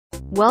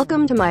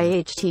Welcome to my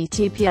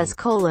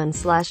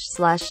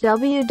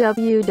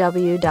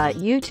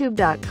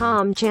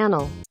https://www.youtube.com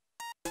channel.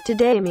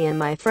 Today me and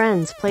my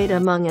friends played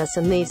Among Us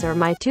and these are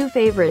my two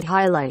favorite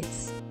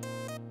highlights.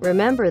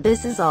 Remember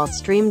this is all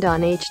streamed on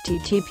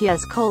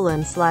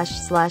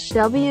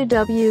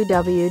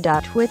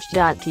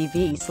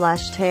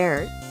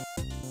https://www.twitch.tv/Tart.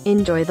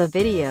 Enjoy the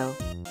video.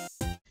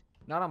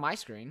 Not on my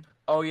screen.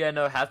 Oh yeah,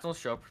 no, hats don't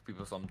show up for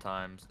people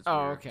sometimes. It's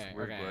Oh, weird. okay, It's a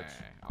weird okay, glitch.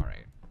 alright.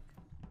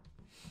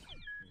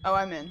 Oh,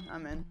 I'm in.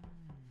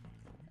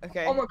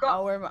 Okay. Oh my God.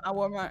 I'll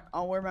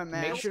wear my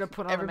mask. Make sure to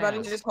put on Everybody a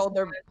mask. just hold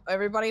their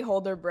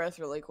breath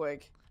really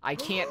quick. I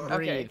can't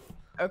breathe.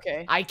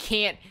 Okay. I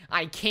can't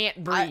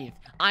breathe.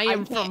 I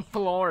am from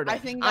Florida. I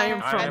think I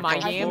am I- from I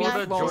am from Miami,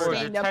 Florida, Florida.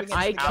 stand up against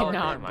I the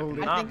cannot government.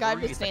 believe. I think I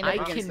have to stand up I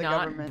against the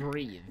cannot government.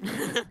 breathe.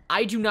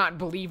 I do not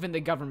believe in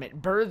the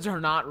government. Birds are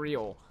not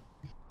real.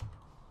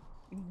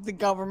 The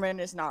government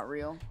is not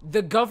real.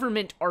 The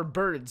government are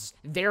birds,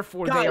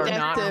 therefore they are Death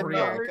not to real.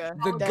 America.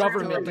 The Death to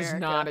government does America.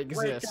 not Wake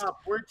exist.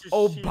 up, we're just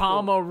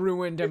Obama sheeple.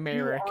 ruined If you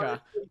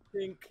America.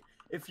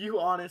 If you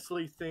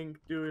honestly think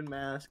doing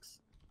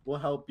masks will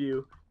help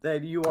you,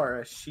 then you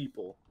are a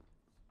sheeple.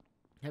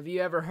 Have you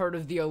ever heard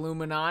of the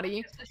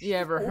Illuminati? You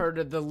ever heard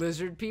of the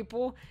lizard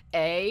people?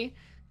 Eh?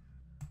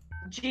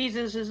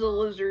 Jesus is a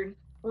lizard.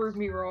 Prove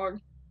me wrong.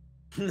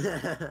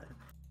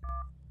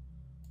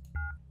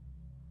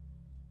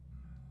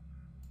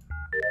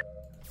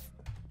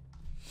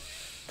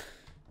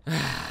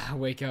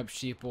 Wake up,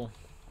 sheeple.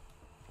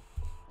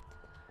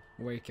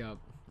 Wake up.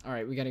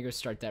 Alright, we gotta go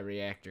start that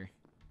reactor.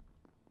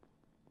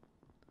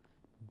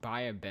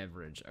 Buy a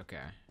beverage. Okay.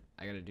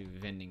 I gotta do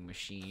vending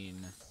machine.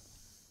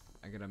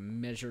 I gotta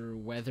measure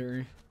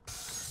weather.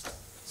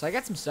 So I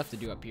got some stuff to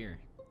do up here.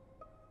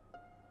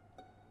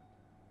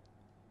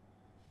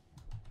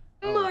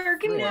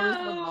 Mark, frick.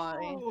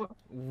 no!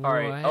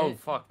 Alright. Oh What?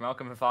 fuck,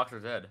 Malcolm and Fox are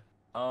dead.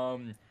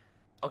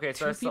 Okay,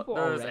 so Two I saw people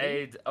there's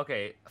already?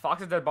 okay.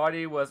 Fox's dead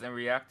body was in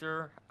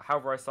reactor.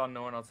 However, I saw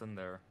no one else in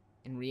there.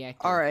 In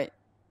reactor. All right.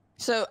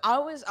 So I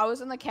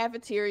was in the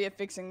cafeteria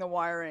fixing the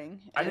wiring.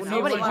 I and didn't I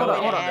was nobody- on hold my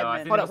on, way hold to on, though. I admin.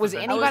 think Hold it on, must was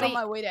have been- I was anybody- on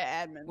my way to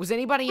admin. Was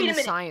anybody in Wait a the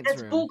minute, science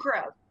that's room? bull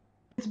crap.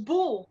 It's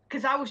bull,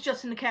 because I was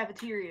just in the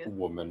cafeteria.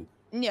 Woman.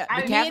 Yeah,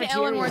 The me and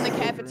Ellen were in the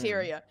cafeteria.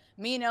 cafeteria.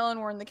 Me and Ellen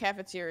were in the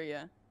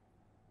cafeteria.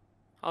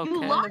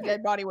 You And lied. the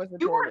dead body was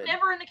You were reported.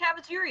 never in the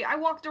cafeteria. I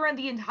walked around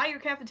the entire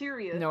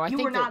cafeteria. No, I you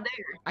think were not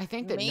there. I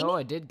think that Me?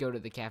 Noah did go to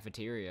the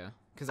cafeteria.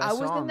 Because I I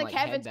saw was him, in the like,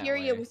 head that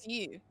cafeteria way. with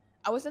you.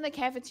 I was in the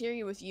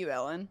cafeteria with you,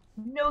 Ellen.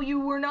 No, you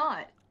were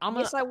not.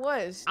 Yes, I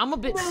was. I'm a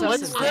bit No, sus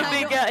What's of the that.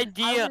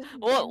 big I was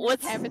What- in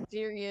what's- the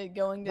cafeteria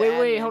going to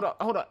Wait, admin.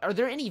 hold on. Are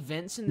there any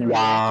vents in the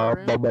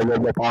reactor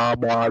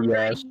room?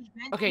 Yes.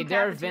 Okay,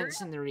 there are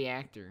vents in the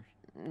reactor.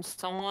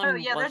 Someone. Oh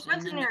yeah, there's was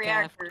vents in the caf-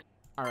 reactor.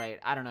 Alright,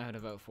 I don't know who to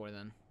vote for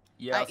then.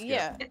 Yeah. I'll skip.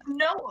 Yeah. It's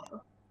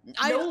Noah.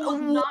 I Noah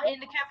was not in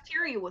the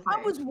cafeteria with me.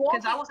 I was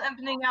because I walking- was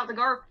emptying out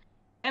the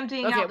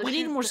emptying Okay, out the we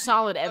need chute. more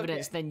solid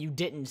evidence than you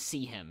didn't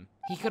see him.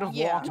 He could have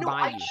Yeah. walked No,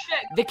 by I you.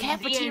 checked The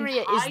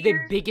cafeteria is the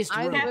entire biggest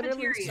I room. literally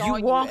Cafeteria. saw You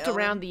you, walked Ellen.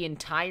 around the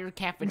entire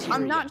cafeteria.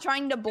 I'm not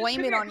trying to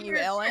blame it on you,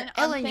 Ellen.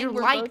 I'm Ellen, saying your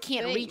we're light both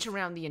can't safe. reach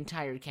around the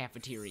entire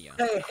cafeteria.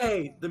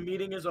 Hey, the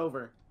meeting is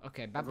over.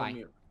 Okay, Everyone bye-bye.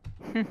 mute.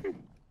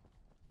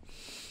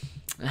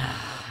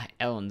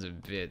 Ellen's a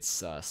bit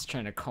sus,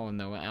 trying to call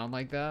Noah out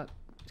like that.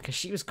 Because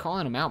she was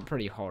calling him out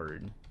pretty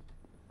hard.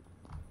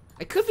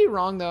 I could be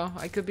wrong, though.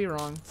 I could be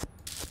wrong.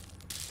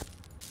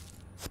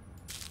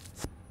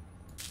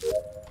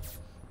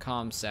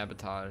 Comm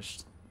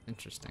sabotaged.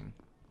 Interesting.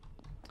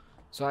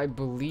 So I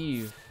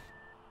believe...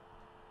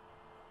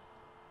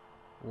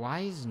 Why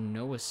is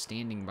Noah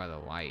standing by the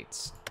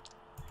lights?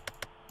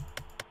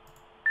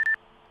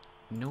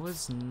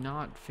 Noah's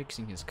not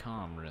fixing his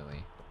comm,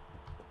 really.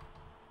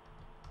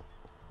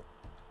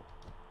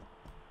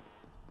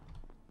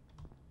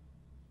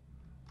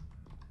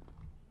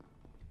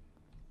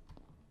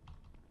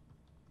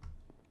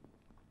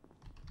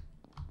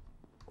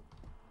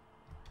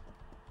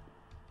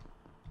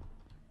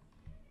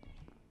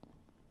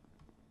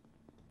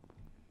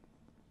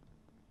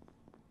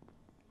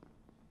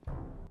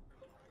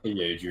 Hey,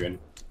 Adrian.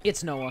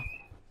 It's Noah.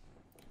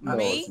 No,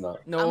 Me? it's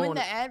not. No, I'm in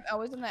the ad. I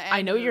was in the admin.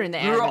 I know you're in the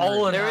We were admin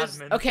all in room.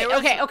 admin. Okay, There was-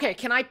 okay.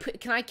 Can I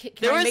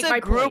There was make a my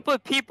group point?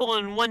 of people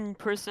and one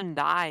person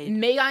died.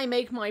 May I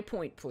make my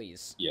point,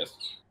 please? Yes.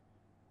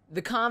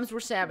 The comms were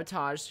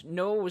sabotaged.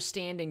 Noah was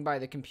standing by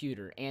the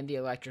computer and the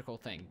electrical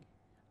thing.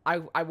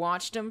 I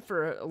watched him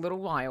for a little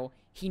while.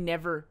 He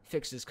never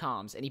fixed his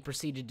comms, and he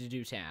proceeded to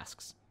do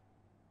tasks.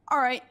 All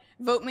right,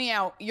 vote me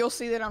out. You'll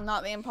see that I'm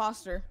not the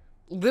imposter.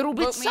 Little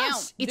bit Vote me out.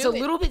 sus. It's Do a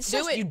it. little bit Do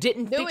sus. it. You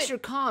didn't Do fix it. your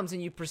comms,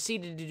 and you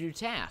proceeded to do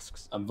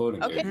tasks. I'm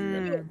voting Okay,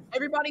 Adrian.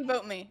 everybody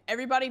vote me.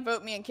 Everybody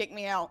vote me and kick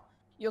me out.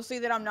 You'll see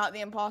that I'm not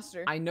the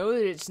imposter. I know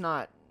that it's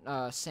not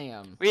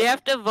Sam. We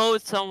have to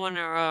vote someone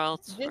or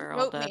else Just we're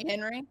all vote me, dead.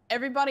 Henry.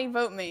 Everybody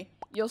vote me.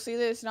 You'll see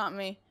that it's not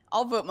me.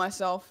 I'll vote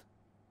myself.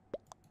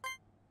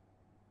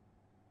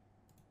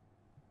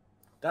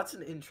 That's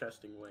an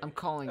interesting way. I'm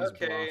calling his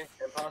Okay,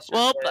 bluff. imposter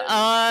Well,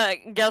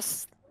 dead.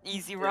 guess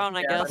Easy round,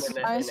 I Gavin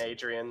guess. and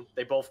Adrian.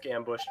 They both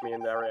ambushed me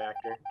in that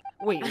reactor.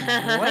 Wait,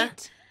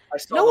 what? I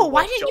saw Noah, them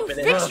why both didn't you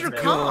jumping fix in your the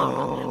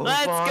comm?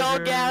 Let's go,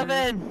 fucker.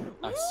 Gavin!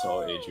 I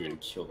saw Adrian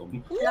kill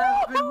him.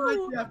 Gavin, why'd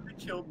you have to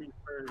kill me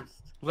first?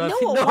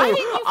 Noah, why didn't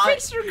you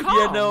fix your Yeah,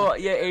 comm? no,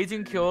 yeah,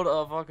 Adrian killed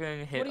a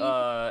fucking hit,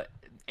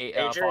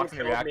 Adrian Fox in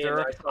the killed me and reactor.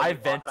 I saw I you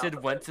pop out vented,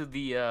 of went it. to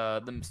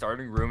the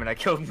starting room, and I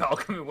killed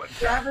Malcolm and went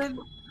back. Gavin,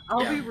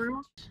 I'll be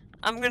real.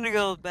 I'm gonna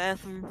go to the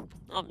bathroom.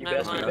 Oh, You never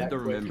best be mind. back have to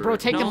quick. remember. Bro,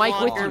 take the No mic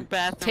with longer you.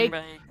 bathroom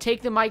break.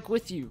 Take the mic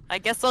with you. I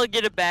guess I'll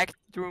get a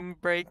bathroom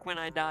break when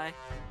I die.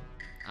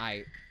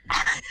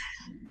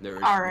 There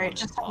is Alright, one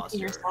just talk to imposter.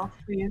 yourself,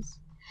 please.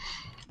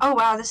 Oh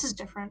wow, this is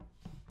different.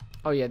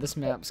 Oh yeah, this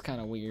map's kind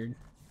of weird.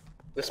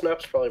 This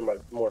map's probably my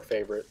more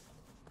favorite.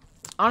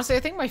 Honestly, I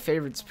think my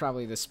favorite's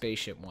probably the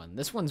spaceship one.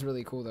 This one's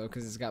really cool though,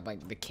 because it's got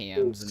like the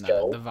cams and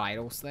Skull. the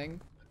vitals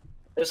thing.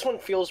 This one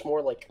feels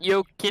more like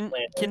Yo, can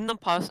Lantern.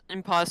 the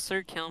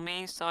imposter kill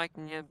me so I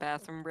can get a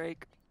bathroom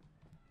break?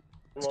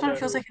 This one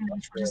feels like a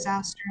natural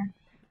disaster.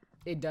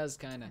 It does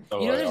kind of.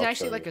 Oh, You know, there's I'll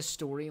actually show like you. a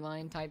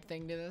storyline type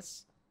thing to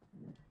this.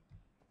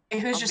 Hey,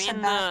 who's just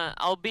said that?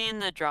 I'll be in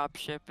the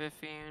dropship if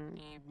you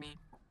need me.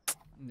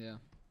 Yeah.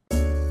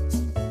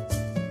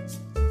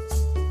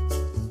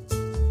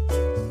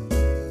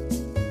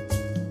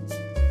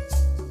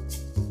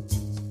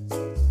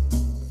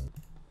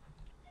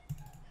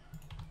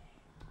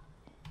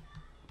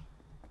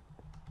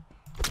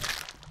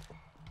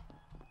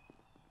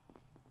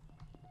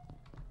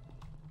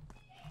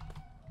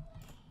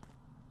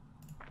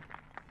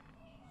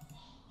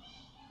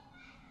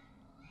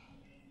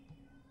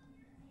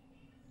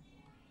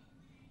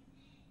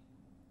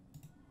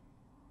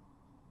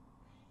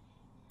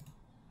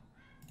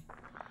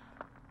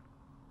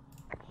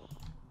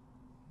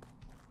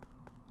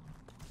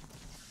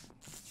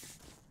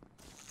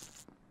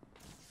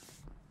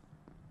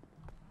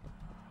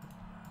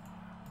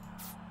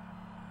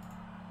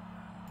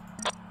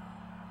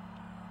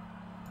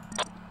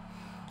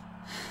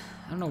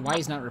 I don't know why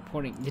he's not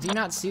reporting. Did he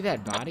not see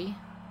that body?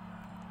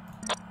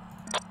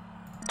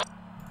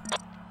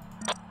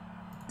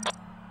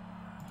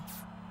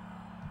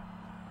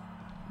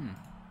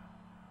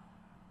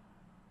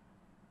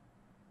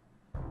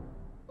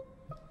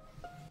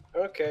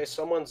 okay,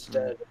 someone's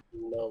dead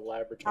in the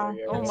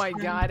laboratory. Oh area. my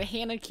god,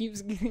 Hannah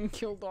keeps getting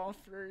killed off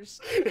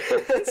first.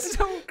 It's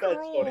so That's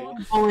cruel.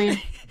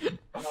 funny.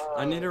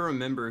 I need to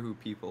remember who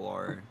people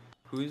are.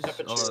 Who's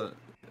okay,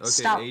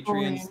 Stop Adrian's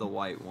bullying. the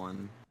white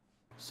one.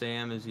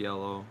 Sam is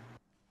yellow.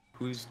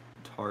 Who's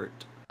Tart?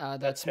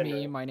 That's Henry.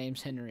 me. My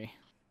name's Henry.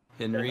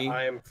 Henry?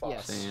 I am Fox.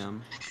 Yes.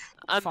 Sam.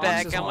 I'm Fox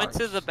back. is I went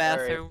to the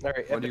bathroom.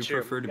 Alright, What do you Epichu,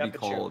 prefer to be Epichu,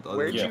 called other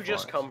Where'd than you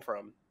just Fox? come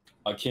from?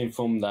 I came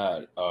from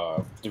that,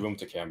 the room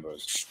to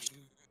cameras.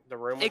 The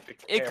room with the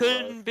It camera.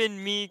 couldn't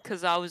been me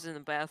because I was in the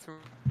bathroom.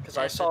 Because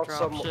I at the saw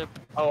some. dropship.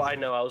 Oh, I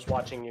know. I was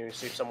watching you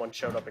see if someone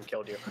showed up and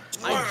killed you.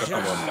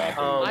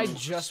 I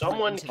just someone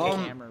went into the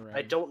came. camera room.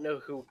 I don't know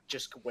who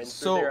just went through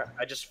So- there.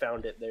 I just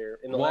found it there.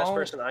 And the last While-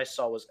 person I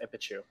saw was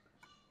Epichu.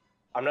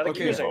 I'm not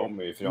Okay, accusing.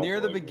 near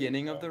the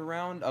beginning of the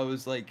round, I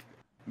was like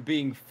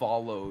being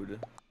followed.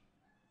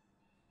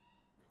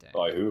 Dang.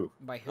 By who?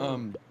 By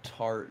who?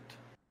 Tart.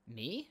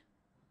 Me?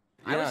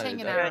 I was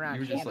hanging out around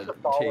You were just like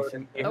Hannah.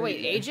 chasing. Oh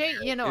wait,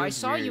 AJ? You know, It I was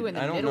saw you weird. in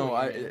the I don't middle know.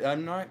 area.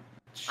 I'm not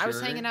sure. I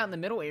was hanging out in the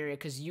middle area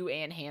because you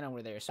and Hannah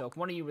were there. So if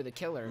one of you were the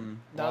killer, the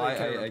Well, other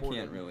killer I reported.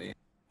 can't really.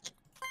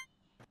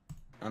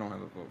 I don't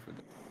have a vote for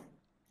that.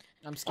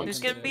 I'm skipping Who's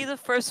gonna be the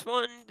first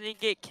one to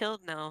get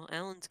killed now?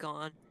 Ellen's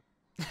gone.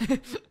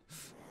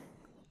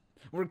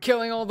 We're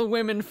killing all the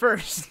women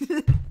first.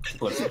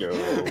 Let's go.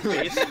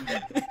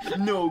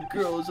 No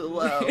girls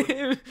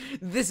allowed.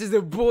 This is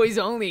a boys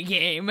only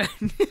game.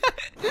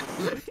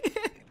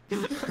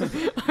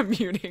 I'm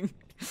muting.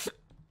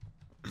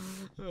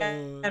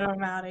 Get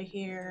him out of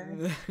here.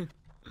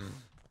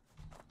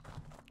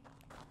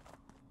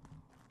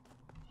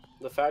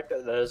 The fact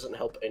that that doesn't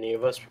help any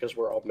of us because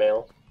we're all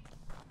male.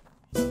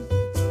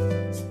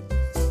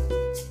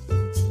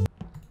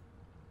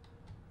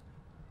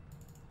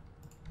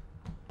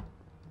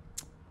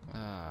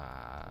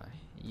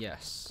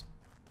 Yes.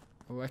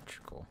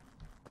 Electrical.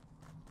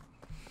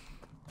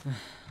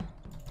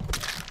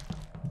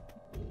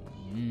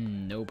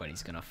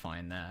 Nobody's gonna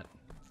find that.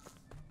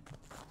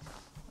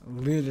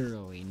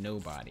 Literally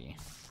nobody.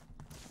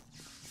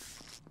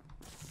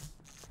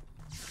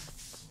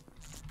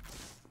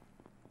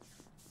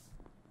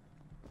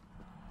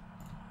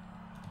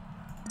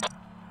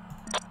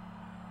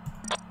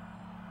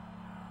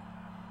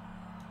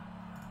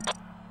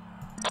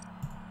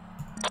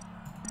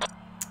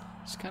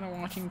 Just kind of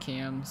watching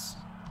cams.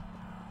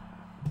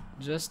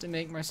 Just to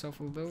make myself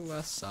a little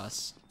less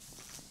sus.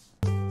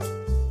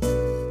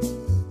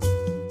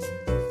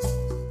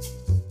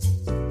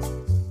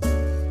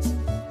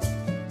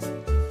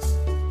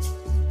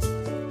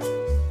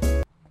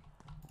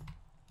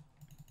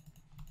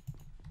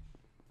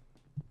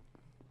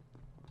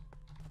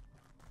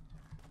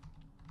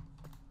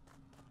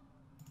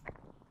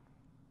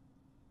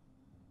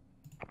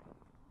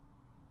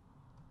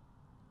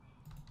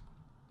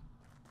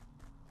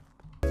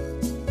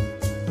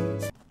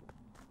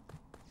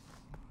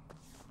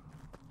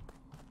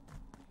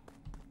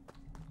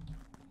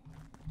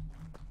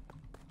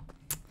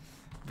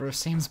 Bro,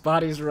 Sam's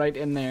body's right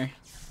in there.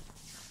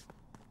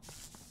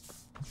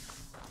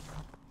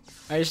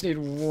 I just need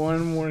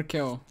one more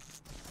kill.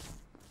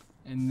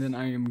 And then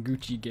I am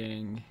Gucci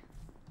gang.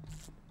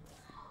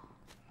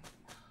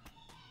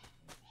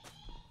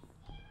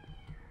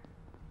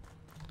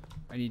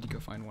 I need to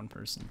go find one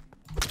person.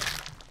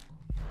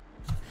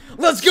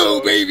 Let's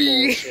go,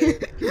 baby!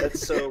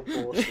 That's so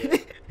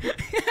bullshit.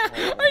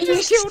 I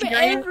just killed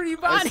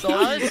everybody!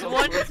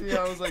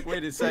 I was like,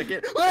 wait a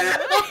second.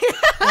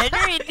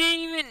 Henry didn't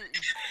even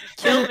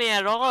kill me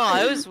at all.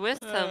 I was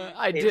with him.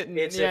 I didn't,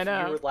 It's yeah, if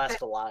no. you were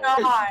last alive.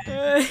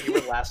 God. You were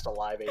last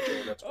alive,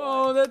 Adrian, that's why.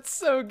 Oh, that's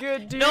so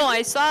good, dude. No,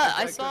 I saw.